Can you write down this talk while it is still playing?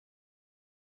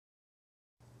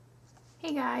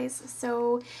Hey guys,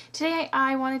 so today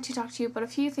I wanted to talk to you about a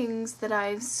few things that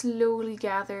I've slowly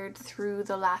gathered through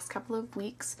the last couple of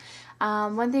weeks.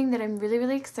 One thing that I'm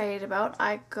really excited about,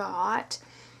 I got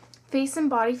face and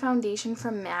body foundation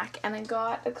from M.A.C, and I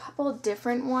got a couple of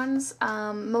different ones,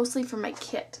 mostly for my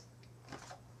kit.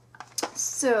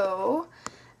 So,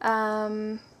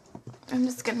 I'm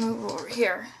just gonna move over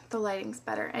here. The lighting's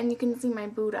better, and you can see my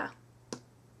Buddha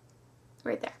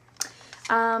right there.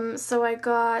 So I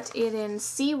got it in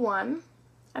C1.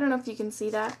 I don't know if you can see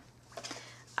that.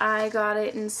 I got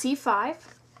it in C5.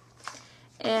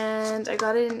 And I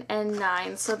got it in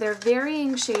N9. So they're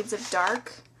varying shades of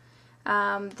dark.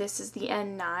 This is the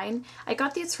N9. I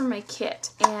got these from my kit.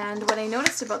 And what I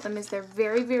noticed about them is they're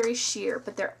very sheer,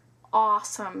 but they're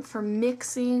awesome for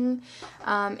mixing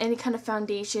any kind of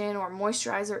foundation or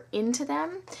moisturizer into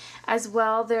them. As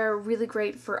well, they're really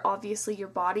great for obviously your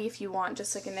body if you want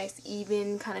just like a nice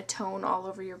even kind of tone all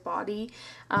over your body.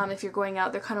 If you're going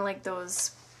out, they're kind of like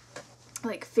those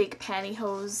like fake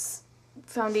pantyhose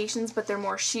foundations, but they're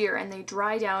more sheer and they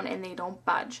dry down and they don't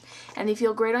budge, and they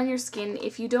feel great on your skin.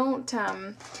 If you don't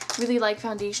really like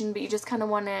foundation but you just kind of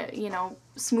want to, you know,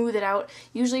 smooth it out,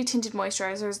 usually tinted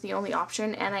moisturizer is the only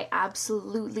option, and I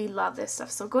absolutely love this stuff.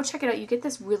 So go check it out. You get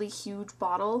this really huge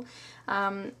bottle.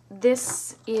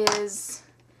 This is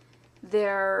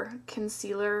their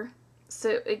concealer,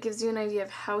 so it gives you an idea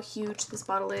of how huge this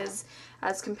bottle is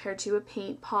as compared to a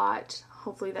paint pot.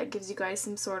 Hopefully that gives you guys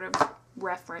some sort of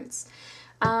reference.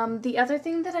 The other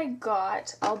thing that I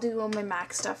got, I'll do all my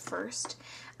M.A.C stuff first,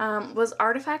 was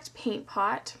Artifact Paint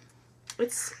Pot.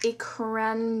 It's a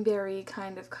cranberry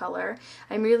kind of color.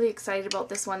 I'm really excited about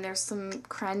this one. There's some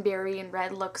cranberry and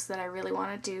red looks that I really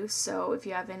want to do, so if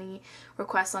you have any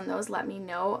requests on those, let me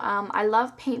know. I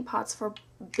love paint pots for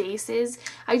bases.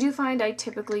 I do find I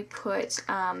typically put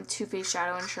Too Faced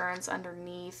Shadow Insurance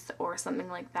underneath or something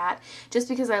like that, just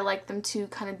because I like them to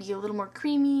kind of be a little more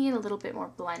creamy and a little bit more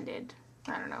blended.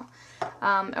 I don't know.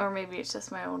 Or maybe it's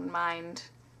just my own mind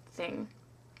thing.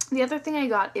 The other thing I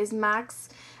got is M.A.C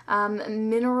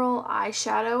mineral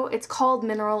eyeshadow. It's called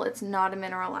mineral, it's not a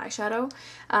mineral eyeshadow.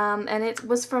 And it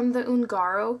was from the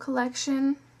Ungaro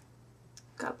collection.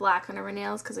 Got black under my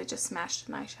nails because I just smashed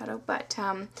an eyeshadow. But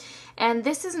and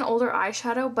this is an older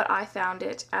eyeshadow, but I found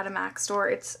it at a M.A.C store.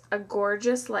 It's a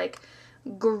gorgeous like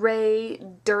gray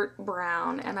dirt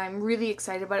brown, and I'm really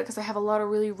excited about it because I have a lot of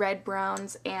really red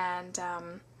browns, and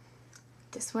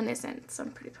this one isn't, so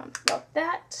I'm pretty pumped about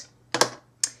that.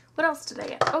 What else did I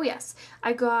get? Oh yes,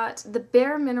 I got the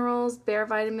Bare Minerals Bare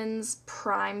Vitamins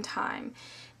Prime Time.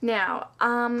 Now,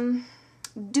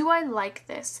 do I like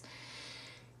this?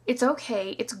 It's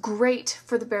okay. It's great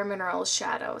for the Bare Minerals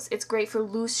shadows. It's great for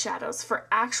loose shadows. For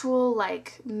actual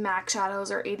like MAC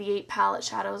shadows or 88 palette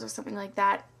shadows or something like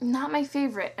that, not my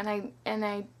favorite.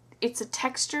 And it's a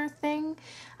texture thing,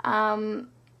 and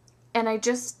I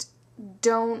just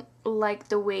don't like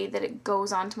the way that it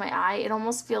goes onto my eye. It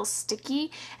almost feels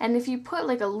sticky, and if you put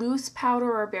like a loose powder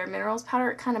or a Bare Minerals powder,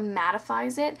 it kind of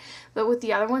mattifies it, but with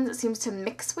the other ones it seems to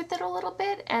mix with it a little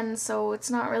bit, and so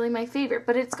it's not really my favorite.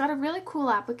 But it's got a really cool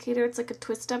applicator. It's like a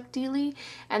twist up dealy,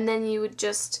 and then you would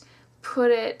just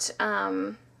put it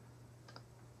on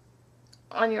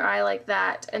your eye like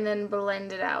that and then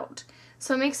blend it out.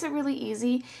 So it makes it really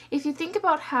easy. If you think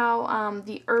about how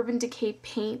the Urban Decay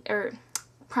paint or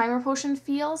primer potion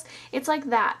feels, it's like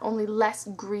that, only less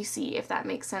greasy, if that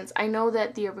makes sense. I know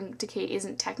that the Urban Decay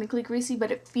isn't technically greasy,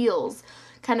 but it feels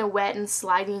kind of wet and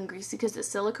slidey and greasy because it's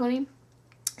silicone-y.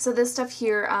 So this stuff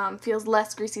here feels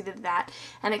less greasy than that,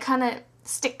 and it kind of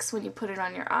sticks when you put it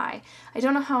on your eye. I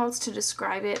don't know how else to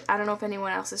describe it. I don't know if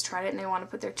anyone else has tried it and they want to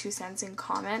put their 2 cents in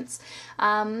comments.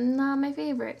 Not my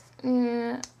favorite.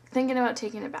 Thinking about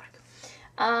taking it back.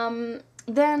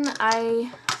 Then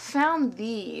I found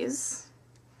these.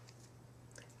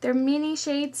 They're mini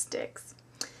shade sticks.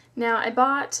 Now, I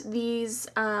bought these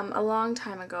a long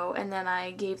time ago, and then I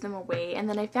gave them away, and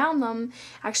then I found them.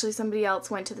 Actually, somebody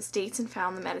else went to the States and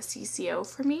found them at a CCO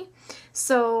for me.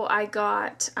 So I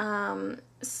got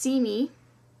See Me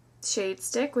shade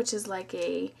stick, which is like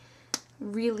a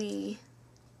really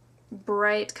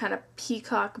bright kind of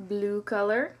peacock blue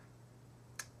color.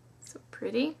 So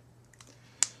pretty.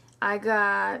 I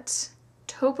got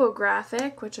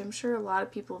Topographic, which I'm sure a lot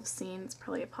of people have seen. It's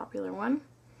probably a popular one,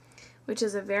 which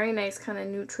is a very nice kind of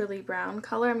neutrally brown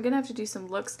color. I'm going to have to do some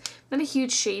looks. I'm not a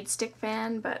huge shade stick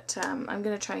fan, but I'm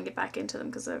going to try and get back into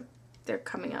them because they're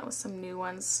coming out with some new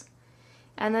ones.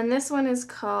 And then this one is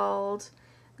called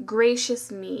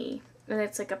Gracious Me, and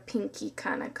it's like a pinky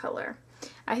kind of color.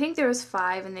 I think there was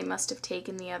 5 and they must have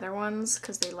taken the other ones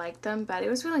because they liked them, but it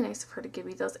was really nice of her to give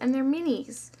me those. And they're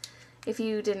minis. if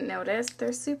you didn't notice.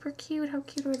 They're super cute. How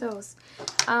cute are those?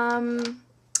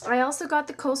 I also got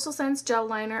the Coastal Scents gel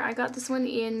liner. I got this one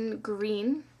in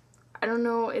green. I don't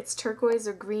know, it's turquoise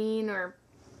or green or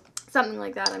something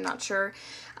like that, I'm not sure.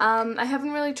 I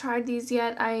haven't really tried these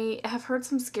yet. I have heard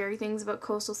some scary things about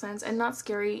Coastal Scents, and not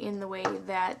scary in the way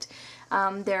that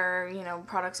their, you know,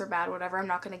 products are bad or whatever. I'm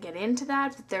not going to get into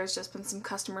that, but there's just been some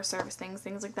customer service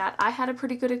things like that. I had a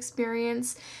pretty good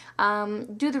experience.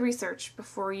 Do the research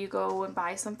before you go and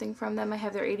buy something from them. I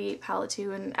have their 88 palette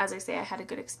too, and as I say, I had a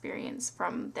good experience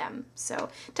from them. So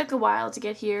it took a while to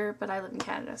get here, but I live in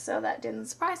Canada, so that didn't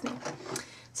surprise me.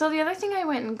 So the other thing I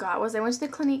went and got was I went to the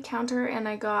Clinique counter and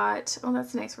I got, oh,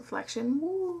 that's a nice reflection,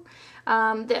 woo,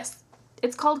 this.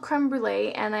 It's called Creme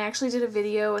Brulee, and I actually did a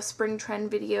video, a spring trend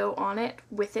video on it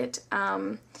with it,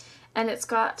 and it's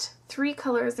got 3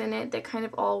 colors in it that kind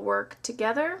of all work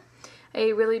together.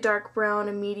 A really dark brown,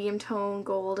 a medium tone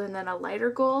gold, and then a lighter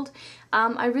gold.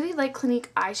 I really like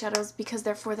Clinique eyeshadows because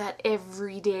they're for that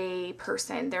everyday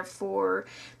person. They're for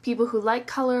people who like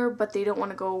color, but they don't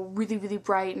want to go really, really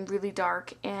bright and really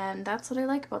dark. And that's what I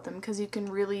like about them, because you can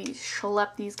really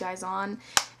schlep these guys on,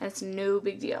 and it's no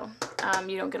big deal.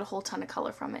 You don't get a whole ton of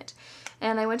color from it.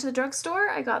 And I went to the drugstore.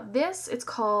 I got this. It's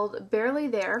called Barely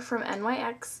There from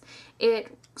NYX.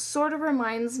 It sort of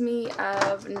reminds me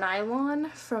of Nylon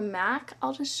from M.A.C.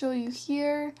 I'll just show you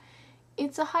here.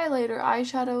 It's a highlighter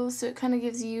eyeshadow, so it kind of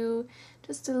gives you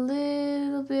just a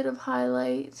little bit of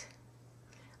highlight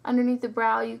underneath the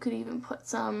brow. You could even put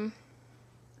some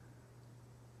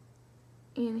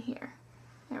in here.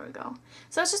 There we go.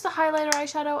 So it's just a highlighter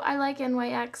eyeshadow. I like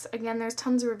NYX. Again, there's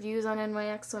tons of reviews on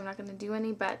NYX, so I'm not going to do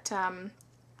any, but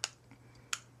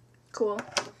cool.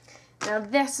 Now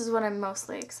this is what I'm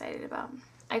mostly excited about.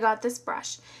 I got this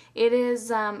brush. It is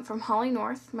from Holly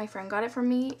North. My friend got it from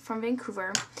me from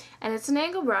Vancouver, and it's an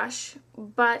angle brush,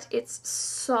 but it's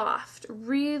soft,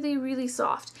 really, really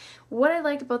soft. What I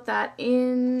like about that,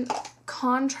 in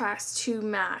contrast to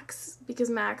M.A.C, because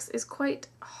M.A.C is quite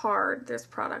hard. There's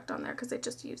product on there because I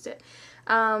just used it,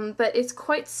 but it's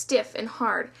quite stiff and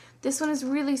hard. This one is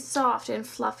really soft and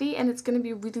fluffy, and it's going to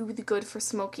be really, really good for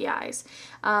smoky eyes,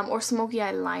 or smoky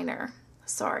eye liner.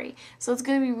 Sorry. So it's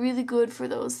going to be really good for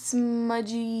those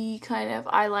smudgy kind of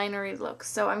eyelinery looks.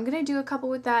 So I'm going to do a couple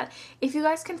with that. If you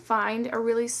guys can find a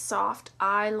really soft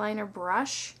eyeliner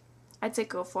brush, I'd say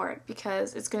go for it,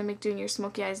 because it's going to make doing your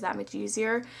smoky eyes that much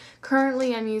easier.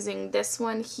 Currently I'm using this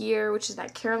one here, which is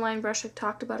that Caroline brush I've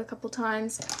talked about a couple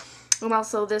times, and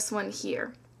also this one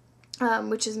here,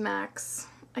 which is M.A.C.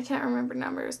 I can't remember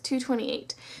numbers,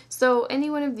 228. So any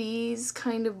one of these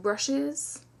kind of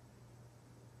brushes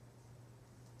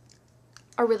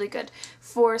are really good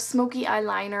for smoky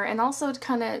eyeliner, and also to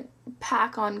kind of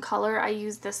pack on color. I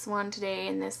used this one today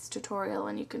in this tutorial,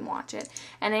 and you can watch it.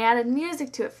 And I added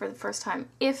music to it for the first time,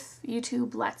 if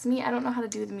YouTube lets me. I don't know how to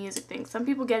do the music thing. Some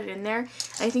people get it in there.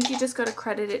 I think you just got to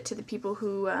credit it to the people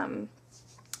who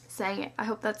sang it. I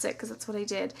hope that's it, because that's what I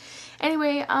did.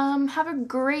 Anyway, have a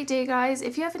great day, guys.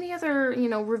 If you have any other, you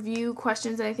know, review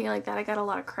questions, anything like that, I got a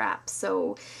lot of crap,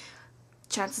 so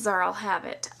chances are I'll have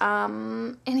it.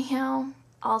 Anyhow,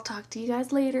 I'll talk to you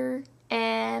guys later,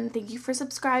 and thank you for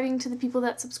subscribing to the people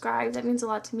that subscribe. That means a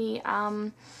lot to me.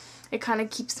 It kind of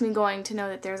keeps me going to know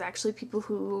that there's actually people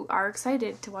who are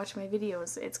excited to watch my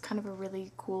videos. It's kind of a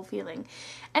really cool feeling.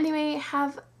 Anyway,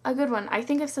 have a good one. I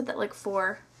think I've said that like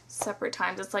 4 separate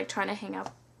times. It's like trying to hang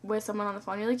up with someone on the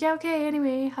phone. You're like, yeah, okay,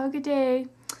 anyway, have a good day.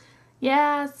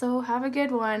 Yeah, so have a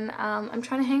good one. I'm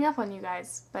trying to hang up on you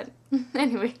guys, but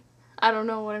anyway, I don't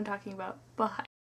know what I'm talking about. Bye.